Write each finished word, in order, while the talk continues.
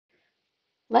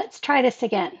Let's try this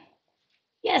again.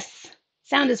 Yes,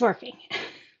 sound is working.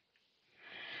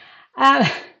 Uh,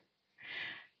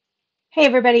 hey,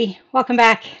 everybody, welcome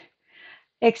back.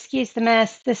 Excuse the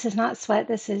mess. This is not sweat,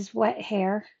 this is wet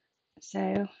hair.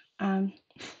 So, um,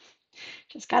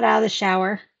 just got out of the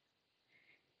shower.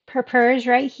 Purpur's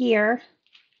right here.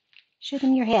 Show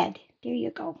them your head. There you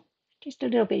go. Just a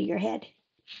little bit of your head.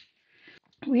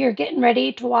 We are getting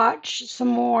ready to watch some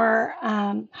more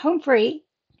Home Free.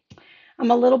 I'm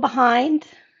a little behind.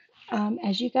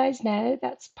 As you guys know,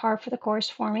 that's par for the course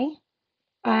for me.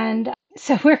 And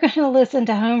so we're going to listen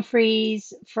to Home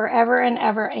Free's Forever and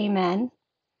Ever Amen.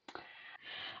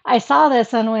 I saw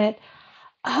this and went,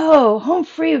 oh, Home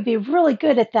Free would be really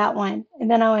good at that one. And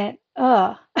then I went,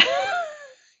 oh,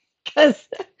 because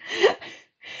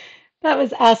that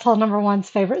was asshole number one's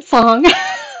favorite song.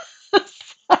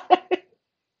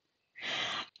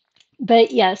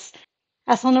 But yes,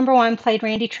 asshole number one played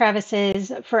Randy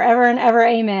Travis's Forever and Ever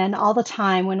Amen all the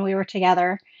time when we were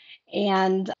together.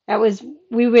 And that was,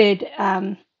 we would,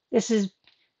 this is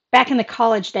back in the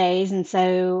college days, and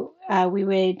so we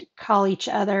would call each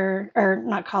other, or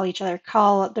not call each other,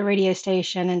 call the radio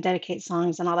station and dedicate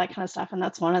songs and all that kind of stuff. And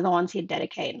that's one of the ones he'd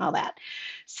dedicate and all that.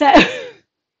 So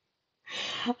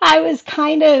I was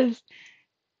kind of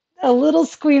a little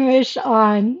squeamish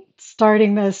on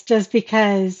starting this just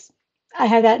because I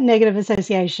had that negative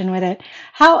association with it.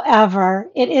 However,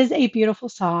 it is a beautiful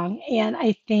song, and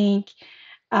I think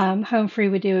Home Free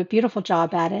would do a beautiful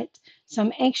job at it. So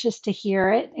I'm anxious to hear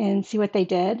it and see what they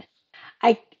did.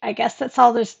 I guess that's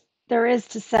all there is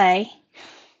to say.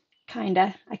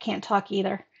 Kinda. I can't talk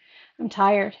either. I'm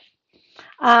tired.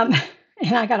 Um,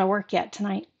 and I got to work yet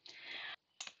tonight.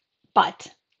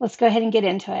 But let's go ahead and get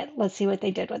into it. Let's see what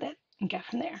they did with it and go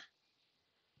from there.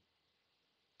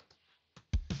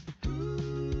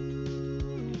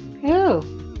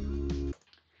 Ooh,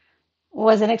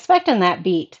 wasn't expecting that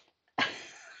beat.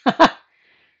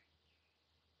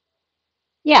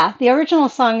 Yeah, the original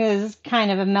song is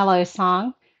kind of a mellow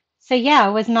song. So yeah, I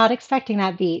was not expecting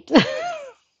that beat.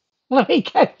 Let me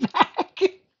go back.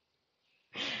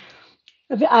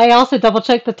 I also double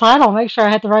checked the title, make sure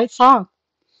I had the right song.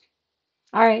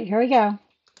 All right, here we go.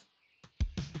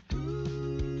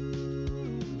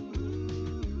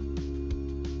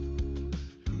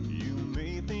 You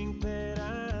may think that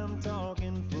I'm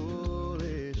talking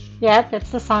foolish. Yep,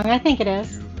 it's the song I think it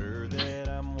is. You've heard that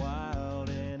I'm wild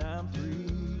and I'm free.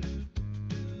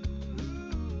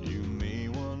 You may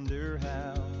wonder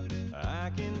how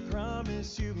I can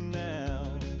promise you now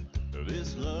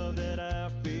this love that I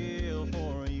feel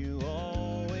for you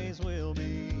always will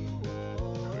be.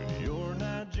 But you're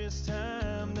not just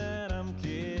time that I'm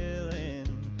killing.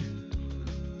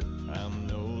 I'm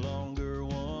no longer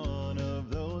one of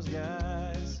those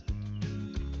guys.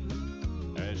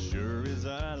 As sure as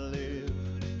I live,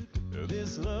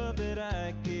 this love that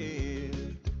I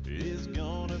give is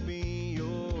gonna be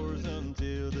yours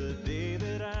until the day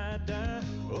that I die.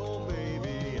 Oh,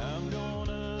 baby, I'm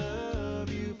gonna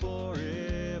love you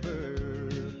forever,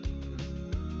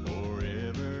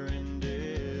 forever and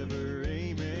ever.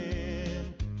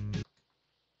 Amen.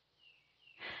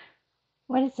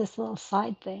 What is this little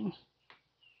side thing?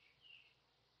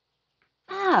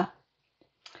 Ah,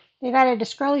 they've added a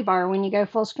scrolly bar when you go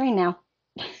full screen now.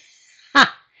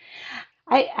 Ha!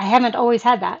 I haven't always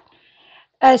had that.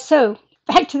 So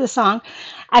back to the song.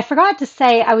 I forgot to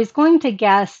say I was going to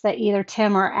guess that either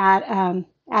Tim or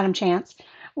Adam Chance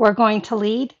were going to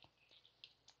lead,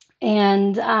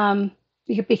 and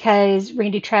because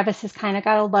Randy Travis has kind of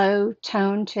got a low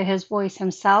tone to his voice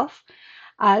himself.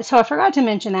 So I forgot to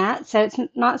mention that. So it's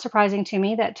not surprising to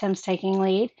me that Tim's taking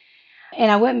lead. And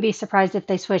I wouldn't be surprised if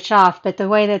they switch off, but the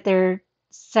way that they're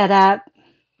set up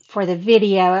for the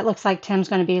video, it looks like Tim's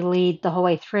going to be lead the whole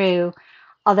way through.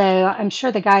 Although I'm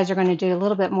sure the guys are going to do a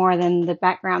little bit more than the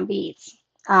background beats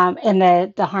and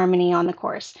the harmony on the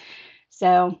chorus.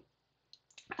 So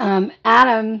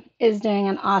Adam is doing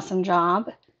an awesome job.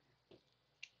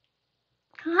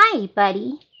 Hi,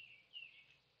 buddy.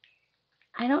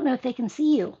 I don't know if they can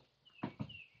see you.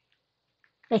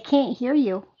 They can't hear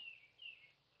you.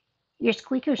 Your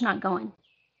squeaker's not going.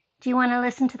 Do you want to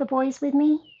listen to the boys with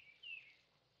me?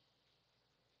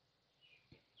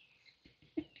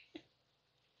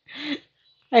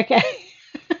 Okay.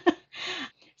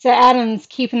 So Adam's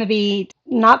keeping the beat,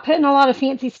 not putting a lot of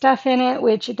fancy stuff in it,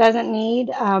 which it doesn't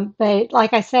need. But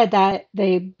like I said, that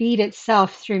the beat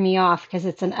itself threw me off because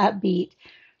it's an upbeat,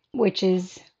 which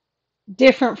is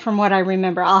different from what I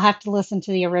remember. I'll have to listen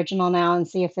to the original now and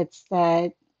see if it's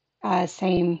the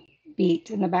same beat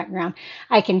in the background.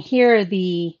 I can hear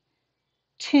the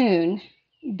tune,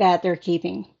 that they're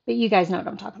keeping. But you guys know what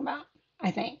I'm talking about,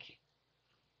 I think.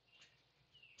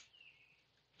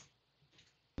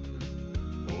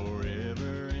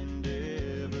 Forever and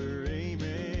ever,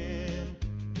 amen.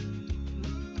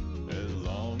 As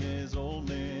long as old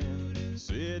men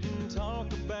sit and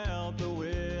talk about the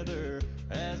weather,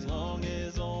 as long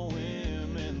as old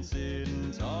women sit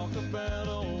and talk about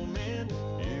old men.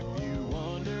 If you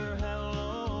wonder how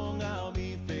long I'll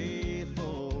be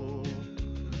faithful,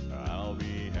 I'll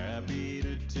be happy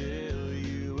to tell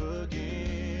you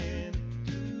again.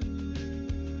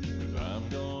 'Cause I'm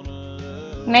gonna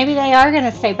love Maybe they you are going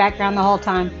to stay background the whole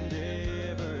forever time. and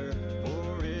ever,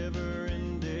 forever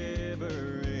and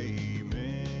ever,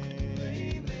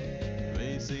 amen.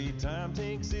 They say time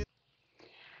takes its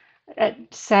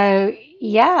So,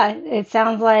 yeah, it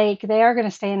sounds like they are going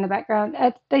to stay in the background.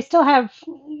 They still have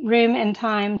room and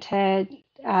time to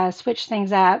switch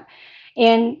things up.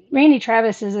 And Randy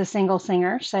Travis is a single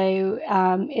singer, so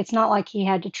it's not like he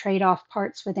had to trade off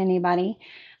parts with anybody.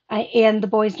 And the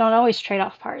boys don't always trade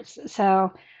off parts.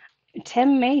 So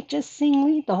Tim may just sing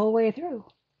lead the whole way through.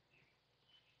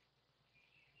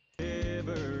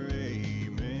 ever,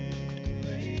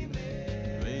 amen.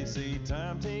 They say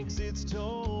time takes its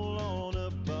toll on a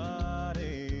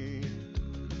body,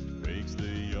 makes the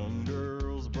young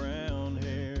girl's brown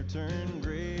hair turn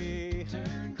gray.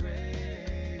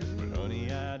 But honey,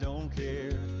 I don't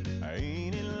care. I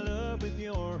ain't in love with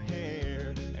your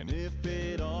hair. And if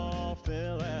it all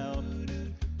fell out,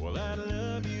 well, I'd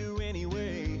love you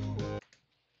anyway.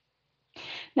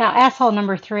 Now, asshole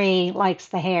number three likes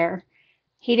the hair.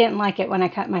 He didn't like it when I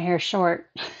cut my hair short.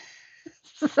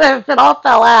 So if it all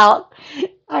fell out,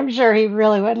 I'm sure he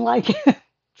really wouldn't like it.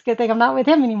 It's a good thing I'm not with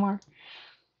him anymore.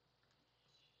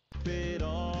 If it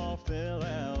all fell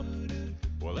out,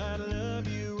 well, I'd love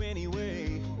you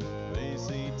anyway. They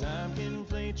say time can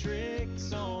play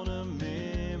tricks on a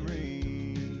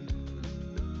memory,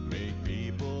 make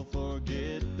people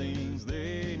forget things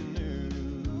they knew.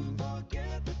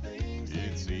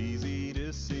 It's easy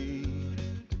to see,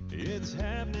 it's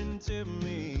happening to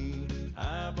me.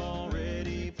 I've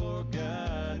already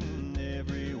forgotten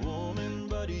every woman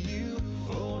but you.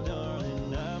 Oh,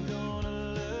 darling, I'm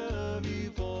gonna love you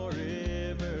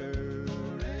forever,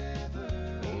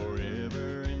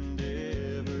 forever and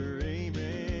ever,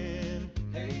 amen.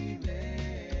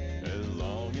 As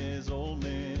long as old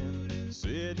men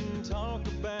sit and talk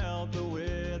about the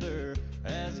weather,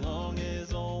 as long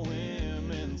as old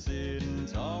women sit and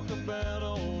talk about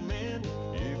old men.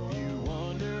 If you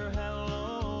wonder how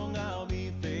long I'll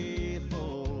be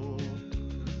faithful,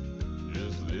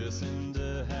 just listen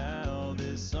to how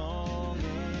this song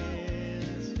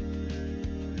ends.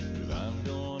 'Cause I'm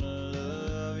gonna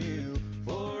love you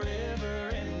forever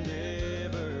and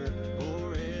ever,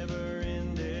 forever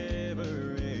and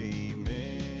ever,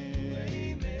 amen.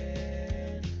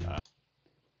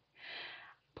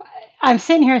 I'm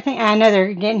sitting here thinking, I know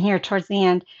they're getting here towards the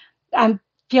end. I'm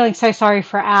feeling so sorry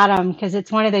for Adam because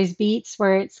it's one of those beats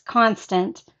where it's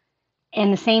constant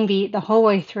and the same beat the whole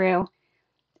way through.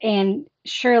 And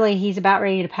surely he's about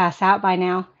ready to pass out by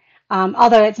now.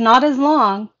 Although it's not as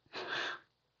long,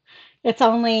 it's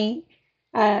only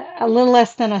a little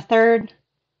less than a third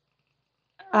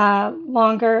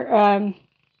longer,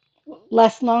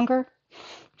 less longer.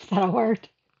 Is that a word?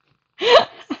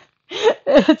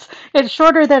 It's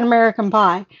shorter than American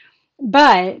Pie,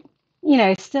 but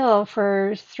still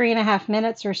for 3.5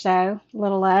 minutes or so, a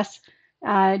little less,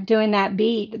 doing that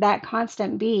beat, that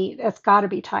constant beat, that's got to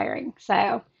be tiring.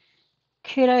 So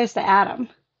kudos to Adam.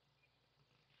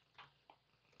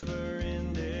 Forever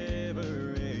and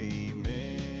ever,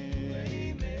 amen.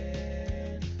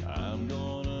 I'm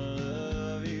gonna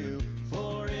love you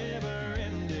forever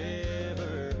and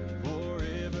ever,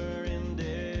 forever and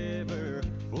ever,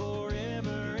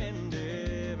 forever and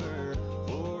ever,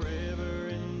 forever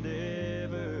and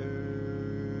ever,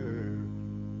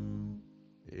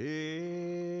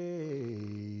 amen.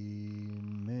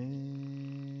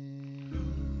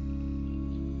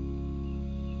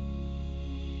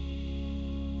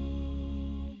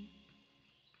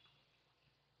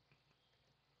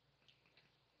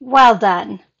 Well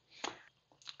done.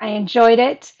 I enjoyed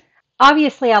it.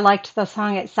 Obviously, I liked the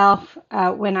song itself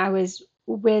when I was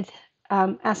with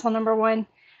Asshole Number One.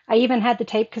 I even had the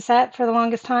tape cassette for the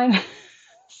longest time.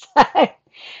 So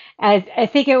I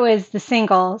think it was the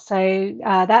single. So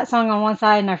that song on one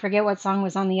side, and I forget what song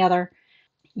was on the other.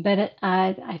 But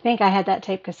I think I had that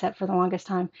tape cassette for the longest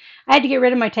time. I had to get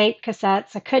rid of my tape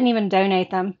cassettes. I couldn't even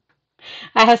donate them.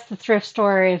 I asked the thrift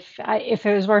store if it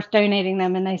was worth donating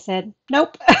them, and they said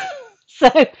nope. So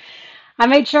I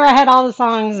made sure I had all the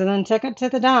songs and then took it to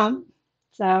the dump.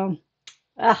 So,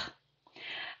 ugh.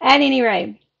 At any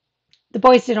rate, the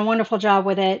boys did a wonderful job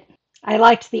with it. I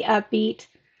liked the upbeat.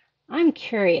 I'm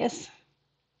curious,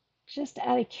 just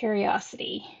out of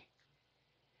curiosity.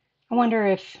 I wonder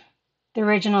if the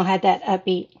original had that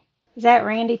upbeat. Is that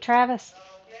Randy Travis?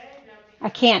 I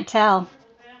can't tell.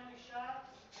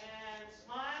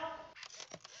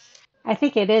 I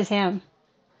think it is him.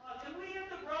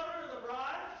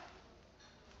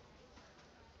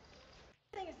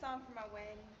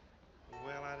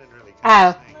 Well, I didn't really kind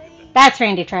of Oh, sing it, but that's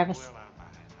Randy Travis. well,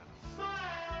 I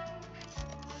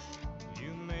might.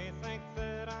 You may think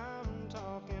that I'm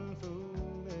talking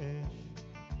foolish,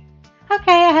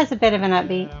 Okay, it has a bit of an that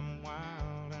upbeat. I'm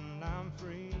wild and I'm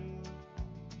free.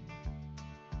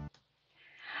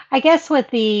 I guess with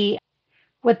the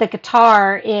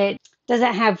guitar,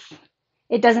 doesn't have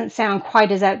it doesn't sound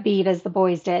quite as upbeat as the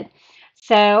boys did.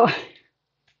 So,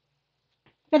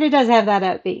 but it does have that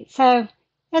upbeat. So,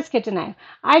 that's good to know.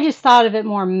 I just thought of it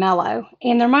more mellow,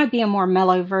 and there might be a more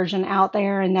mellow version out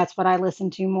there, and that's what I listen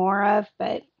to more of,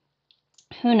 but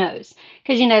who knows?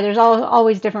 Because there's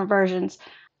always different versions.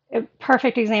 A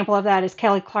perfect example of that is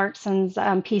Kelly Clarkson's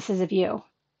Pieces of You.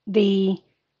 The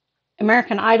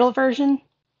American Idol version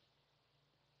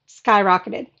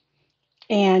skyrocketed,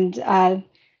 and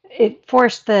it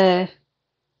forced the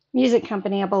music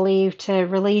company, I believe, to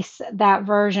release that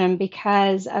version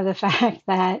because of the fact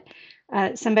that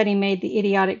somebody made the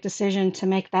idiotic decision to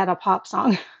make that a pop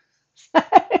song.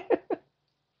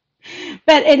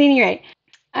 But at any rate,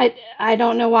 I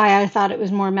don't know why I thought it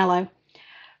was more mellow.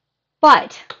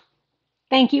 But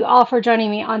thank you all for joining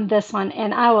me on this one,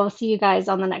 and I will see you guys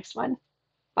on the next one.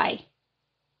 Bye.